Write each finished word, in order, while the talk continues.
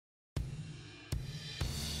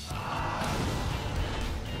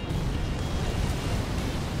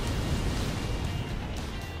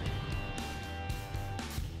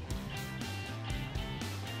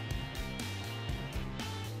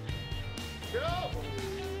No!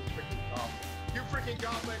 Freaking goblin. You freaking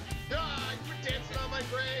goblin! Ah, quit dancing on my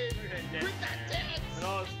grave! Quit that dance! And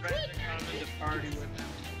all his friends are coming to party with him.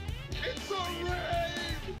 It's a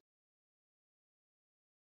raid!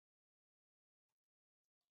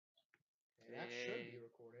 Okay, that should be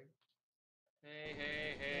recording.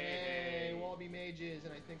 Hey. Wallaby mages,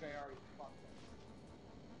 and I think I already fucked them.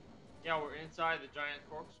 Yeah, we're inside the giant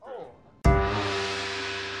corkscrew. Oh.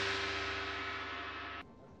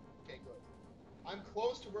 Okay, good. I'm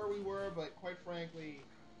close to where we were, but quite frankly,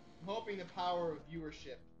 I'm hoping the power of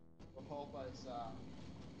viewership will help us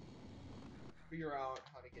figure out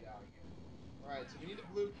how to get out of here. Alright, so we need the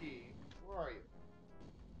blue key. Where are you?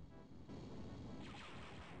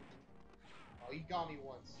 Oh, he got me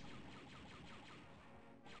once.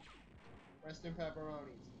 Rest in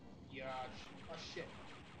pepperonis. Yuck. Oh, shit.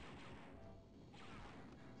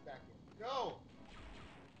 It's back here. Go!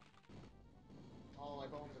 Oh, my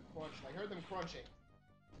bones are crunching. I heard them crunching.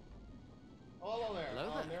 Oh, hello there.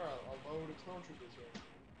 Hello there. There are a load of stormtroopers here.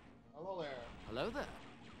 Hello there. Hello there.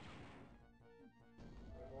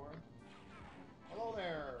 Any more? Hello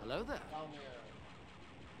there. Hello there. Down there.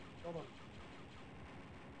 Kill them.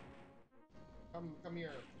 Come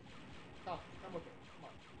here. Come with me. Come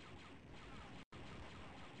on.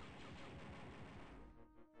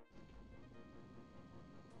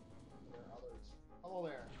 There are others. Hello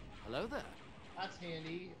there. Hello there. That's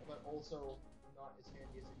handy, but also not as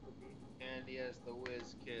handy as it could be. Handy as the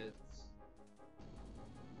whiz kids.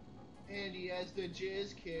 Handy as the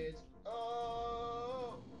jizz kids.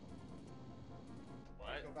 Oh!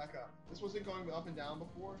 What? Go back up. This wasn't going up and down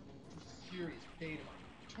before. It was serious pain in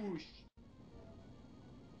my tush.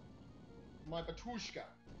 My batushka.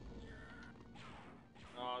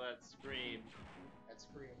 Oh, that scream. That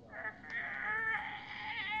scream though. Where am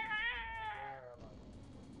I?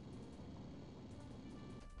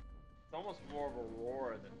 It's almost more of a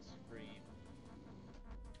roar than a scream.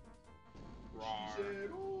 Roar. She said,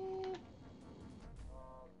 "Ooh."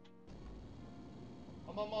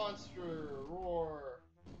 I'm a monster. Roar.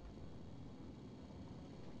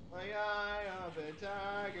 My eye of the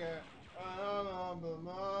tiger.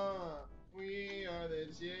 We are the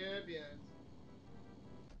champions.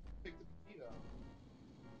 Pick the potato.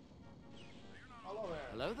 Hello there.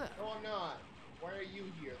 Hello there. No, I'm not. Why are you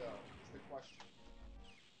here, though? Is the question.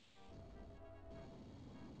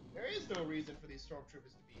 There is no reason for these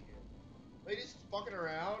stormtroopers to be here. They just fucking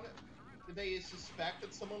around. Did they suspect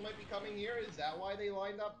that someone might be coming here? Is that why they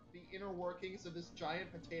lined up the inner workings of this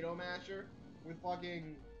giant potato masher with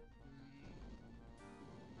fucking...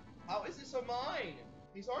 How is this a mine?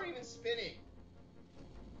 These aren't even spinning.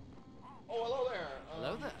 Oh, hello there.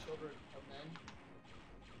 Hello there. Children of men.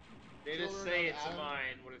 They just Children say of it's Adam. a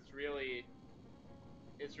mine, when it's really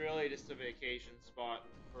just a vacation spot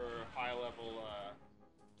for high level.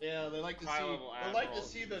 Yeah, they like to High see. level They like to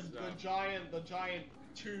admirals see and the stuff. giant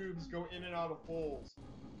tubes go in and out of holes.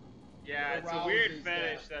 Yeah, It it's a weird arouses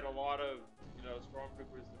fetish them. that a lot of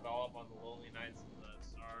stormtroopers develop on the lonely nights in the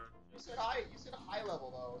star. You said high. You said high level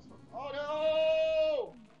though. Oh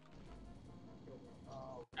no!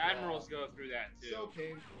 Oh, Admirals God. go through that too. So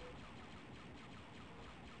painful.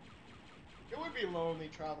 It would be lonely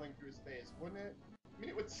traveling through space, wouldn't it? I mean,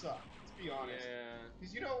 it would suck. Let's be honest. Yeah.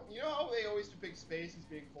 Because you know how they always depict space as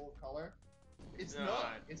being full of color. It's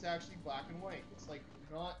not. It's actually black and white. It's like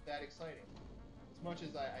not that exciting. As much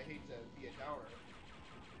as I hate to be a downer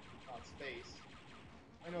about space,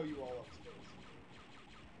 I know you all love space.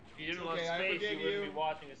 If you didn't It's okay, love I space, forgive you wouldn't you. be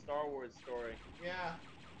watching a Star Wars story. Yeah.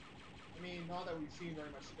 I mean, not that we've seen very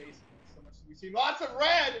much space in this, so much as we've seen lots of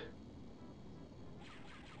red!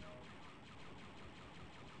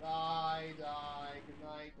 Die, good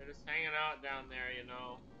night. They're just hanging out down there,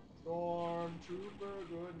 Stormtrooper,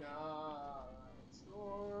 good night.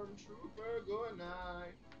 Stormtrooper, good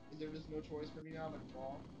night. Is there just no choice for me now but to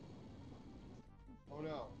fall? Oh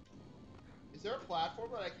no. Is there a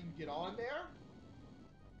platform that I can get on there?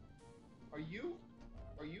 Are you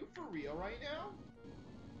for real right now?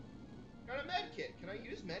 Got a med kit. Can I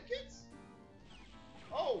use med kits?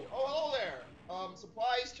 Oh, hello there.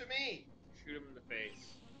 Supplies to me. Shoot him in the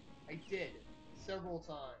face. I did. Several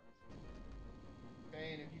times.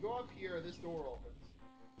 Okay, and if you go up here, this door opens.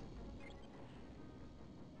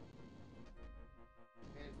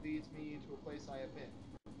 And it leads me to a place I have been.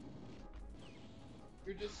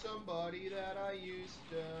 You're just somebody that I used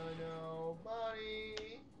to know,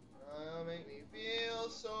 buddy. Make me feel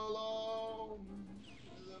so low.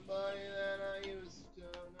 Somebody that I used to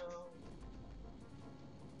know.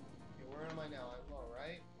 Okay, where am I now? I'm low,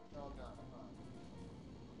 right? No, I'm not.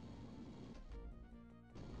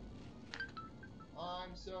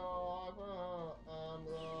 I'm so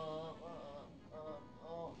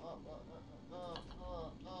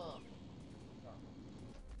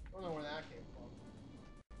don't know where that came from.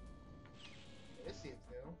 This seems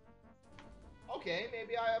new. Okay,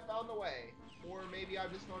 maybe I have found the way. Or maybe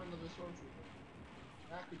I've just found another stormtrooper.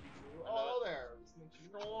 That could be true. Oh, there.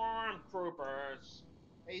 Stormtroopers.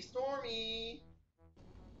 Hey, Stormy!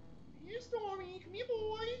 Here, Stormy! Come here,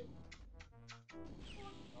 boy!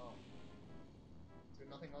 Oh. Is there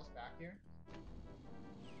nothing else back here?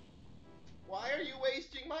 Why are you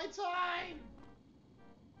wasting my time?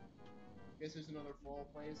 Guess there's another fall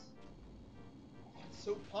place. Oh, it's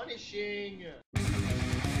so punishing!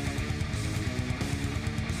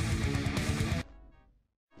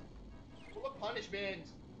 Full of punishment!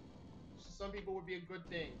 To some people would be a good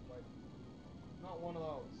thing, but not one of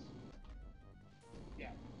those.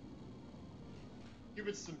 Yeah. Give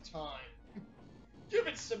it some time. Give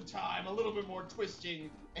it some time, a little bit more twisting,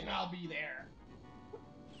 and I'll be there.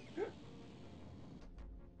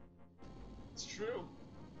 It's true.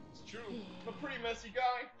 It's true. I'm a pretty messy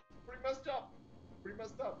guy. Pretty messed up. Pretty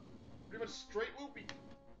messed up. Pretty much straight loopy.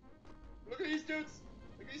 Look at these dudes.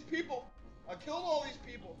 Look at these people. I killed all these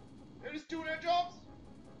people. They're just doing their jobs.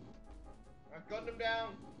 I gunned them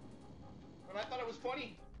down. And I thought it was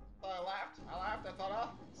funny. I laughed. I thought,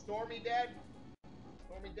 oh, Stormy dead.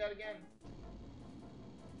 Stormy dead again.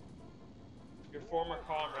 Your former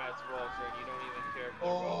comrades, Walter, and you don't even care for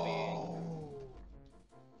their well-being.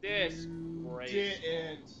 Disgrace. You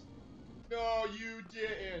didn't. No, you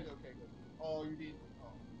didn't. Okay, good. Oh, you didn't.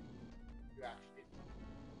 Oh. You actually didn't.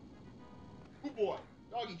 Good boy.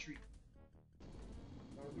 Doggy treat.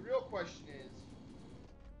 Now, the real question is,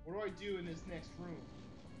 what do I do in this next room?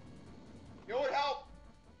 You know what help?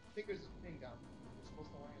 I think there's a thing down there. We're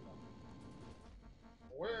supposed to land on.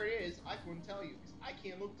 Where it is, I couldn't tell you, because I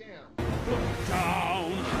can't look down. Look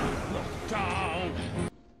down! Look down!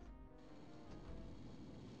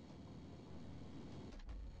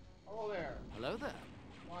 Hello there. Hello there.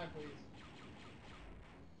 Fly, please.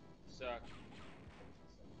 Suck.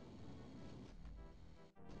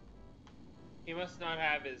 He must not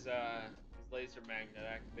have his laser magnet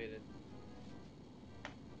activated.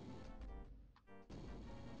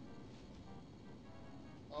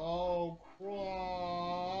 Oh,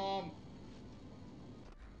 crumb!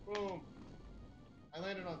 Boom. I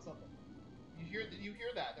landed on something. Did you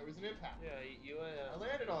hear that? There was an impact. Yeah, you I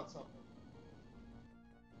landed on something.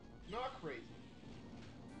 Not crazy.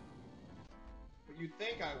 But you'd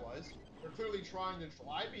think I was. They're clearly trying to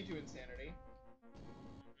drive me to insanity.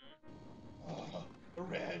 Oh, the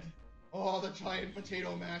red. Oh, the giant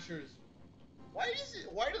potato mashers. Why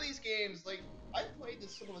do these games, like, I've played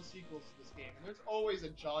some of the sequels to this game, and there's always a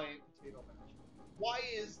giant potato masher. Why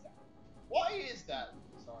is that? Why is that,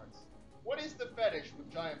 LucasArts? What is the fetish with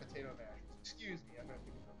giant potato mashers? Excuse me, I'm gonna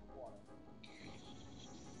take a drink of water.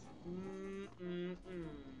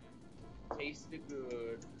 Tasted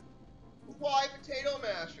good. Why potato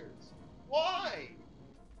mashers? Why?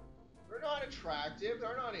 They're not attractive,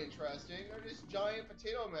 they're not interesting, they're just giant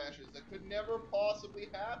potato mashers that could never possibly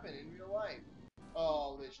happen in real life.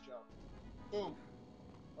 Oh, this jump. Boom.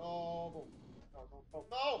 Oh, boom. No, no,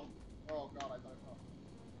 no! Oh god, I thought I fell.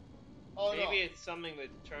 Oh, Maybe no. it's something that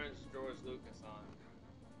turns George Lucas on.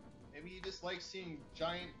 Maybe you just like seeing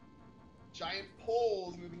giant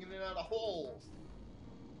poles moving in and out of holes.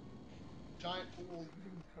 Giant poles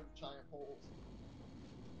moving out of giant holes.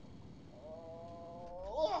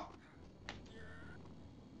 Oh!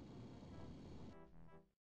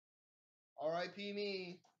 R.I.P.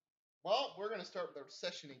 me. Well, we're gonna start the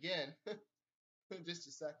session again in just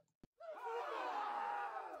a second.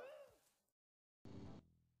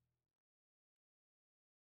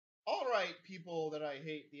 Alright, people that I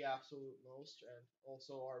hate the absolute most, and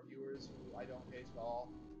also our viewers who I don't hate at all.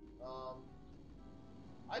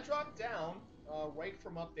 I dropped down right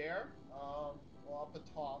from up there, well, up the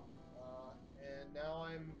top, and now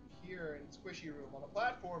I'm here in Squishy Room on a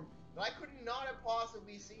platform that I could not have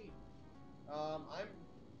possibly seen.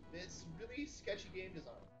 It's really sketchy game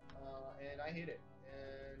design, and I hate it,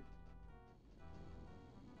 and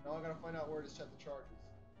now I gotta find out where to set the charges.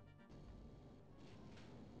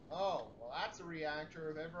 Oh, well, that's a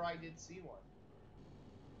reactor if ever I did see one.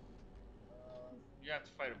 You have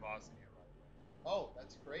to fight a boss in here, by the way. Oh,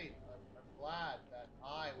 that's great. I'm glad that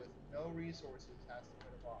I, with no resources, has to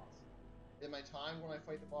fight a boss. In my time when I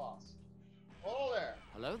fight the boss. Oh, there.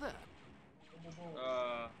 Hello there. Boom, boom,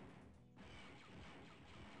 boom.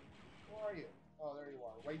 Where are you? Oh, there you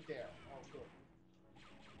are. Right there. Oh, good.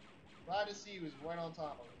 Glad to see you. Is right on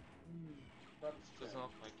top of it. Doesn't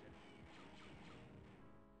look like it.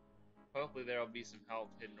 Hopefully there'll be some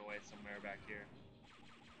help hidden away somewhere back here.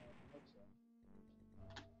 Hope so.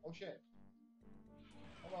 Oh shit.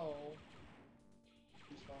 Hello.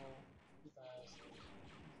 Too slow. Too fast.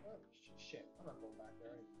 Oh, shit. I'm not going back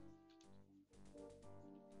there.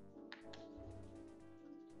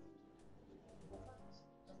 Go fast.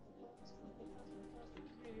 Go fast. Go faster.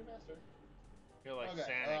 Just me and your master. You're like Okay.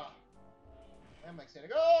 Sonic. I'm like Santa.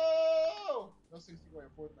 Go! Those things take away a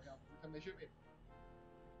fourth of my health every time they shoot me.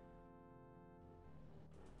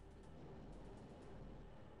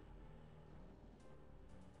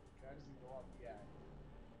 That doesn't go up yet.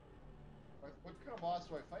 What kind of boss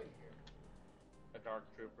do I fight here? A Dark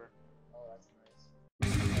Trooper. Oh, that's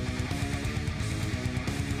nice.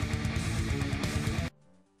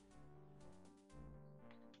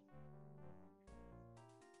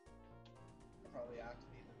 I probably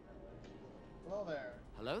activated that way. Hello there.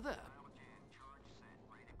 Hello there.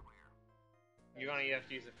 You're gonna have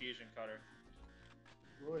to use a fusion cutter.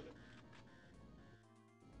 Good.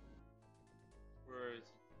 Where is?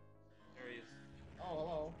 There he is. Oh,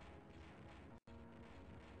 hello.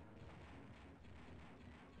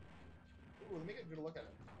 Ooh, let me get a good look at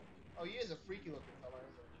him. Oh, he is a freaky looking fella,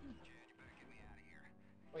 isn't he?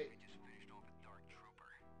 Wait.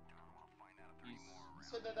 You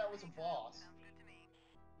said that was a boss.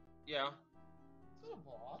 Yeah. It's not a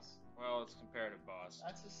boss. Well, it's comparative boss.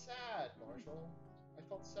 That's a sad, Marshall. I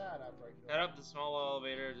felt sad after I killed Head him. up the small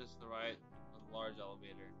elevator just to the right of the large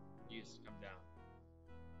elevator. You used to come down.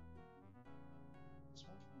 This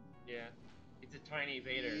one? Yeah. It's a tiny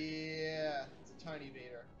Vader. Yeah, it's a tiny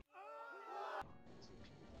Vader.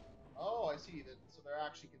 Oh, I see. So they're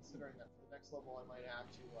actually considering that for the next level I might have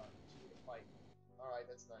to continue to fight. Alright,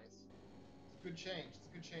 that's nice. It's a good change. It's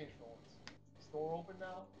a good change for once. Is the door open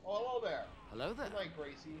now? Oh, hello there. Hello there. Good night,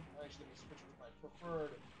 Gracie. Actually, let me switch to my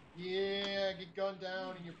preferred. Yeah, get gunned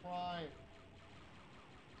down in your prime.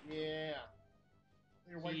 Yeah.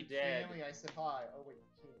 Your wife and dead. family, I said hi. Oh, wait, you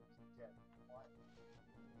can't. He's dead. What?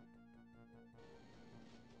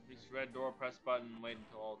 Reach the red door, press button, and wait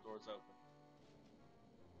until all doors open.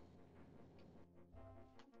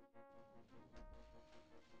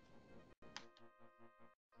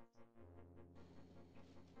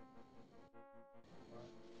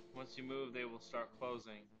 Once you move, they will start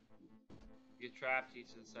closing. If you get trapped,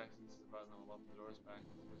 each of the sections is a button that will open the doors back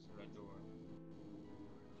and push the red door.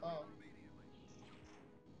 Oh.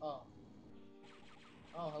 Oh.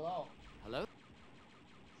 Oh, hello. Hello.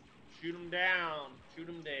 Shoot him down. Shoot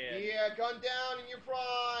him dead. Yeah, gun down in your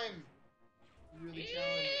prime. You really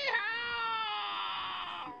challenge me.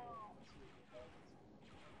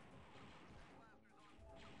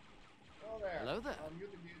 Hello there. Hello there. You're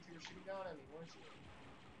the dudes who were shooting down at me, weren't you?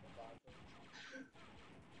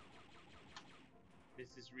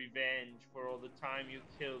 This is revenge for all the time you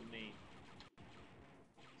killed me.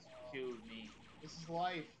 You killed me. This is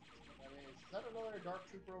life. That is. Is that another dark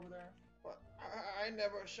trooper over there? But I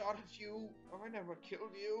never shot at you. Or I never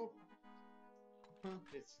killed you.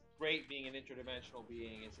 It's great being an interdimensional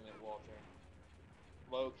being, isn't it, Walter?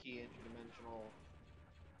 Low-key interdimensional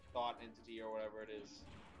thought entity or whatever it is.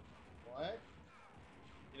 What?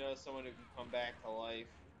 You know, someone who can come back to life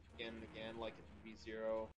again and again, like in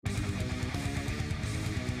V0.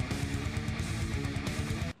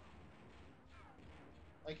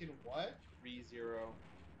 Like in what? ReZero.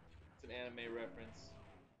 It's an anime reference.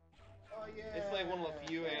 Oh yeah. It's like one of the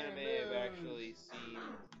few anime I've news. actually seen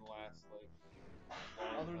in the last long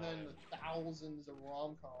Other time. than the thousands of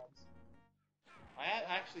rom-coms. I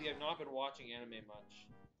actually have not been watching anime much.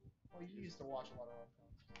 Well, you used to watch a lot of rom-coms.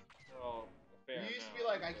 Well, a fair You used to amount, be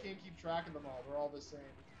like, I but- can't keep track of them all. They're all the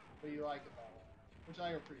same. But you like it that way. Which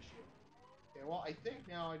I appreciate. Okay, well, I think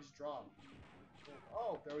now I just dropped.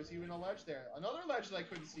 Oh, there was even a ledge there. Another ledge that I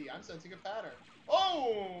couldn't see. I'm sensing a pattern.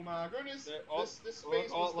 Oh my goodness! This space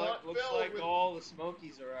was not looks filled like with all the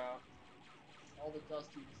Smokies are out. all the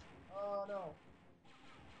dusties. Oh no.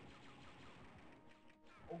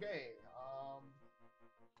 Okay.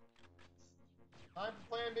 Time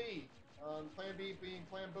for Plan B. Plan B being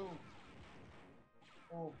Plan Boom.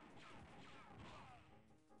 Boom.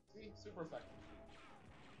 See, super effective.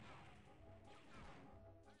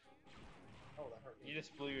 Oh, that hurt me. You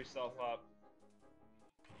just blew yourself up.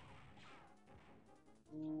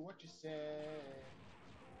 Ooh, what you said?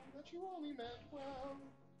 That you only meant well.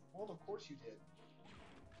 Well, of course you did.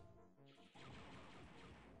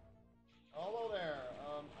 Hello there.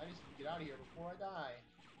 I just need to get out of here before I die.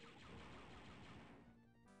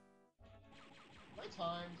 Am I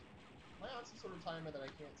timed? Am I on some sort of timer that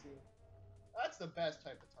I can't see? That's the best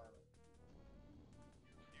type of timer.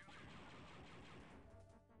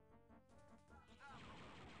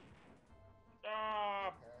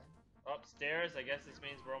 Stop! Okay. Upstairs, I guess this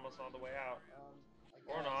means we're almost on the way out. I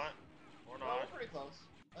Or guess. not. Or No, not. we're pretty close.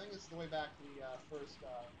 I think this is the way back to the first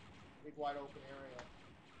big wide open area.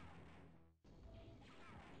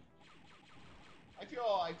 I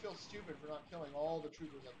feel stupid for not killing all the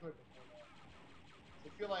troopers I could before that. So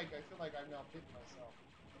I feel like I've now bitten myself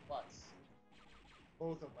in the butts.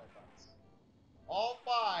 Both of my butts. All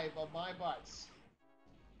 5 of my butts.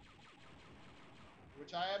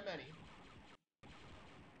 Which I have many.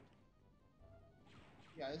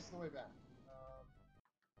 Yeah, this is the way back.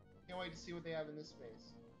 Can't wait to see what they have in this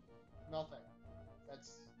space. Nothing.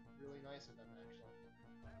 That's really nice of them, actually.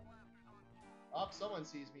 Oh, someone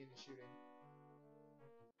sees me in the shooting.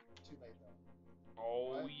 Too late, though.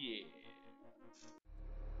 Oh, What? yeah.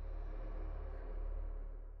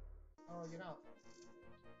 How do I get out there?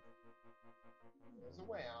 There's a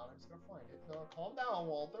way out. I'm just gonna find it. Calm down,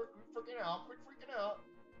 Walter. Quit freaking out. Quit freaking out.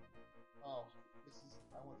 Oh,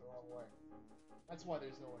 I went the wrong way. That's why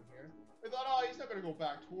there's no one here. I thought, oh, he's not gonna go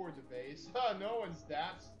back towards the base. No one's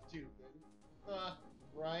that stupid.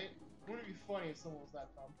 Right? Wouldn't it be funny if someone was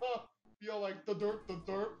that dumb? Be all like, the derp, the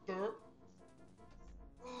derp, derp.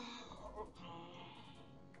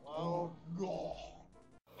 Oh, God.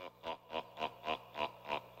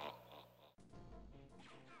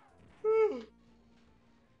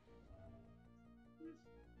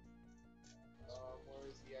 Where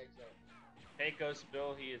is the exit? Take us,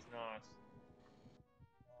 Bill. He is not.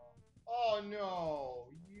 Oh no,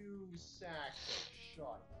 you sack of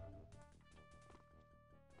shut.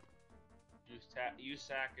 You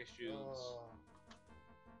sack of shoes.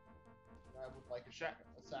 I would like a sack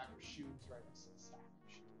of shoes right next to the sack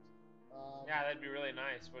of shoes. Yeah, that'd be really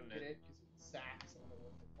nice, wouldn't Get it? it? Because sack is another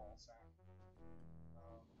word for ball sack.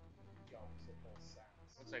 Yo, football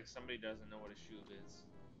sacks. Looks like somebody doesn't know what a shoe is.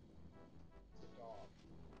 It's a dog.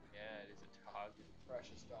 Yeah, it is a dog.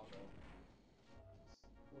 Precious doggo.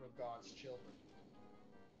 One of God's children.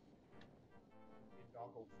 In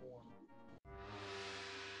doggo form.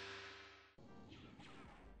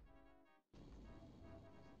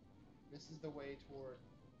 This is the way toward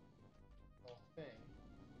the thing.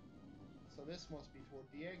 So this must be toward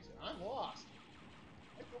the exit. I'm lost.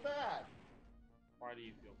 I feel bad. Why do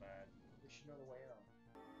you feel bad? We should know the way out.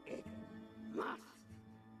 It must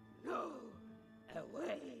know a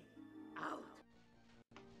way out.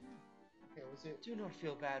 Okay, was it? Do not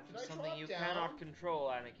feel bad for Did I something drop you down? cannot control,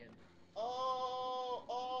 Anakin.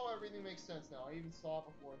 Oh, everything makes sense now. I even saw it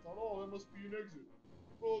before and thought, oh, there must be an exit.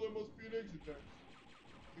 Oh, there must be an exit then.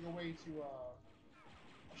 Take a way to, I'll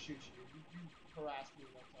shoot you. You harassed me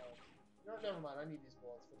enough times. You know what, never mind, I need these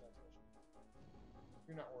bullets for the next mission.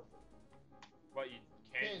 You're not worth it. But you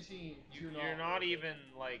can't. Canteen, You're not even,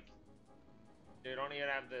 like... They don't even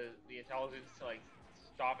have the intelligence to, like,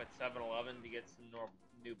 stop at 7-Eleven to get some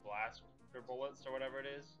new blaster bullets or whatever it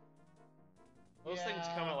is. Those things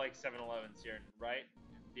come at, like, 7-Elevens here, right?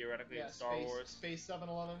 Theoretically, in Star Wars. Space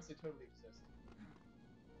 7-Elevens, they totally exist.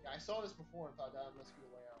 Yeah, I saw this before and thought that must be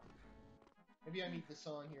the way out. Maybe I meet the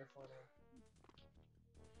song here for now.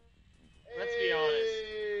 Let's be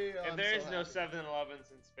honest. If I'm there is so no happy. 7-Elevens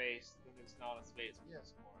in space, then it's not a space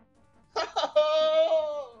Yes. war.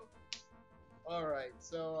 Alright,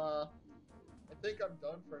 so, I think I'm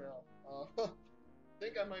done for now. I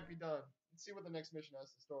think I might be done. Let's see what the next mission has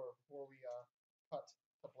in store before we, cut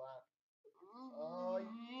to black.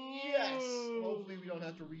 Yes! Hopefully we don't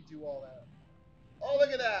have to redo all that. Oh,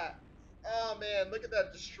 look at that! Oh, man, look at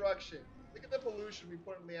that destruction. Look at the pollution we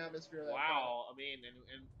put in the atmosphere of that planet. Wow, I mean,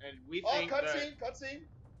 and we Oh, think that... cutscene!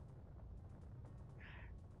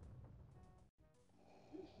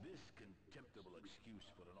 This contemptible excuse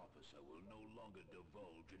for an officer will no longer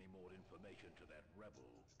divulge any more information to that rebel,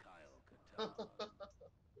 Kyle Katarn.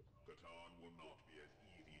 Katarn will not be as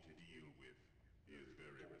easy to deal with. He is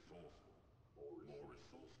very resourceful. More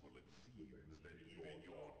resourceful, it seems, than even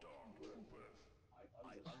your dark troopers.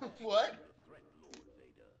 I understand What? the threat, Lord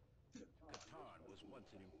Vader. Katarn was once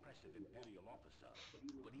an impressive Imperial officer,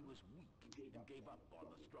 but he was weak and gave up on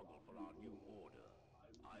the struggle for our new order.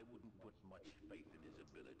 I wouldn't put much faith in his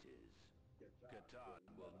abilities. Katarn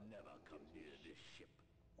will never come near this ship.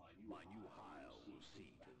 My new hire will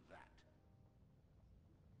see to that.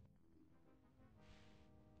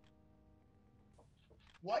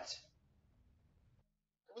 What?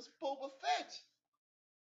 It was Boba Fett!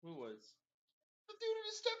 Who was? The dude who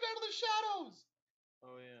just stepped out of the shadows!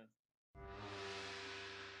 Oh, yeah.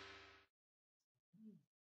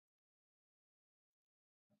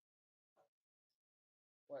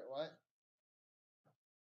 Wait, what?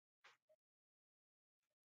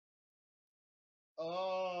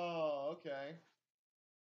 Oh, okay.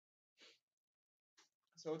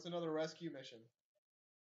 So it's another rescue mission.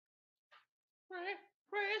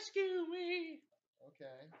 Rescue me!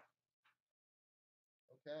 Okay.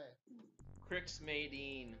 Okay. Crix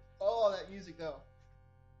Maydeen. Oh, that music though.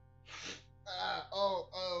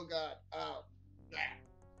 Oh god. Oh.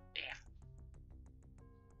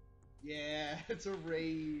 Yeah, it's a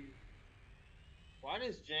rave. Why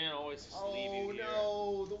does Jan always just leave Oh you here?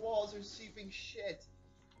 no, the walls are seeping shit.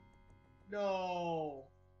 No.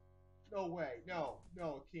 No way. No,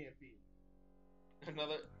 it can't be.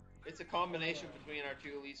 Another. It's a combination between our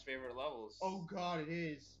two least favorite levels. Oh god, it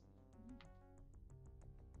is.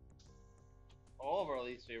 All of our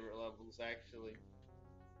least favorite levels, actually.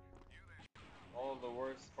 All of the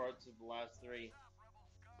worst parts of the last three.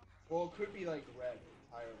 Well, it could be like red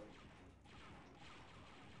entirely.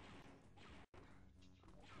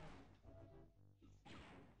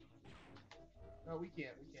 No, we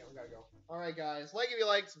can't. We gotta go. Alright, guys. Like if you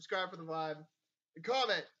like, subscribe for the vibe, and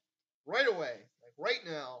comment right away. Like right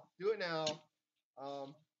now. Do it now.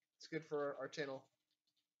 It's good for our channel.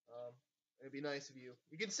 It'd be nice of you.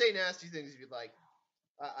 You can say nasty things if you'd like.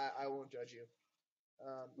 I won't judge you.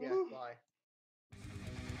 Yeah, bye.